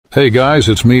Hey guys,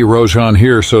 it's me Rojan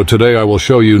here, so today I will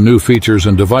show you new features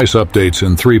and device updates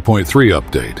in 3.3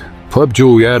 update.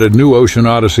 PUBG added new Ocean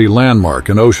Odyssey Landmark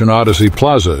and Ocean Odyssey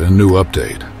Plaza in new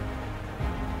update.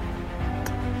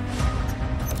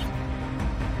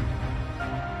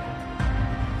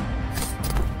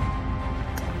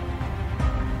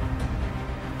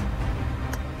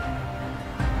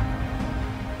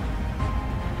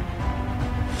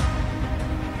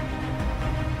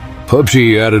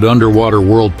 PUBG added Underwater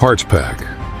World Parts Pack.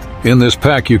 In this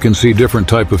pack you can see different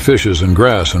type of fishes and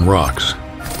grass and rocks.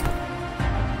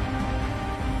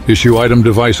 Issue Item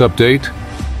Device Update.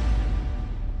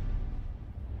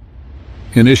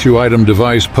 In Issue Item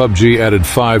Device, PUBG added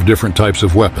 5 different types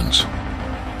of weapons.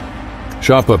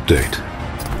 Shop Update.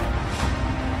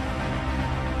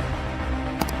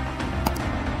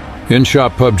 In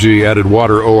Shop, PUBG added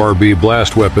Water ORB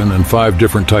Blast Weapon and 5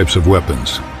 different types of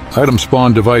weapons. Item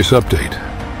Spawn Device Update.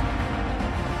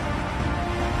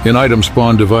 In Item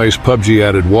Spawn Device, PUBG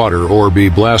added Water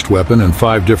ORB Blast Weapon and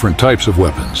 5 different types of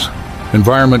weapons.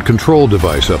 Environment Control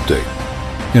Device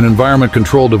Update. In Environment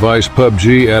Control Device,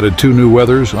 PUBG added 2 new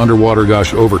weathers, Underwater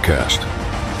Gosh Overcast.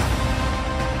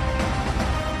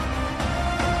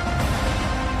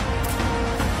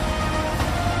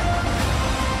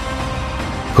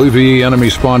 PvE Enemy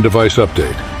Spawn Device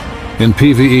Update. In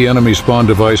PvE Enemy Spawn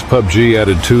Device, PUBG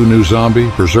added 2 new Zombie,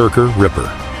 Berserker, Ripper.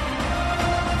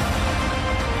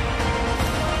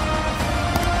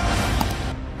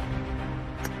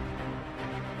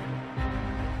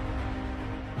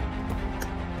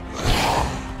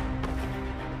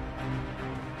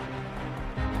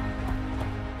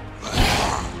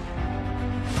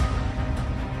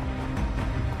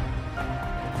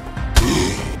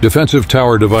 Defensive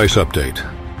Tower Device Update.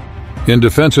 In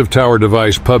Defensive Tower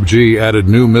Device, PUBG added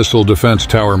new Missile Defense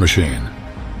Tower Machine.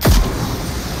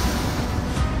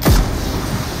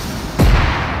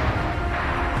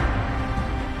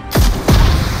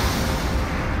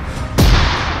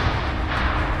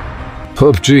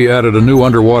 PUBG added a new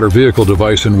Underwater Vehicle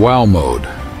device in WoW mode.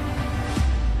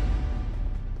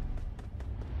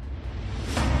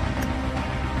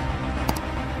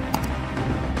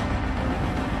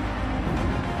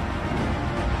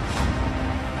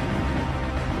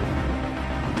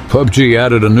 PUBG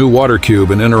added a new water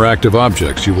cube and interactive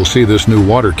objects. You will see this new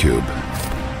water cube.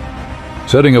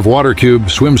 Setting of water cube: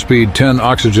 swim speed 10,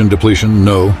 oxygen depletion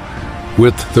no,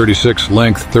 width 36,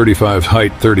 length 35,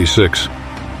 height 36.